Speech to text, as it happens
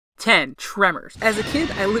10. Tremors. As a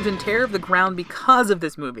kid, I lived in terror of the ground because of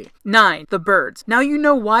this movie. 9. The Birds. Now you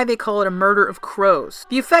know why they call it a murder of crows.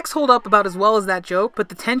 The effects hold up about as well as that joke, but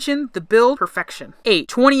the tension, the build, perfection. 8.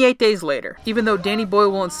 28 Days Later. Even though Danny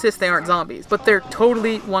Boyle will insist they aren't zombies, but they're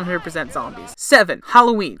totally 100% zombies. 7.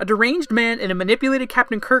 Halloween. A deranged man in a manipulated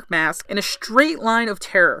Captain Kirk mask in a straight line of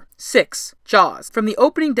terror. 6. Jaws. From the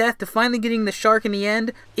opening death to finally getting the shark in the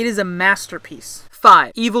end, it is a masterpiece.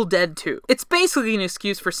 5. Evil Dead 2. It's basically an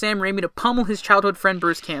excuse for Sam Raimi to pummel his childhood friend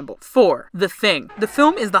Bruce Campbell. 4. The Thing. The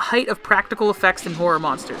film is the height of practical effects in horror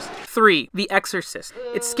monsters. 3. The Exorcist.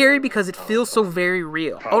 It's scary because it feels so very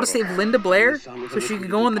real. All to save Linda Blair so she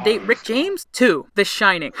could go on the date Rick James? 2. The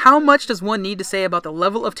Shining. How much does one need to say about the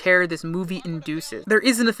level of terror this movie induces? There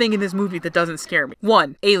isn't a thing in this movie that doesn't scare me.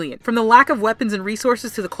 1. Alien. From the lack of weapons and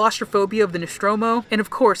resources to the claustrophobia of the Nostromo, and of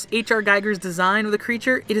course H.R. Geiger's design of the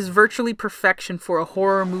creature, it is virtually perfection for a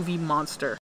horror movie monster.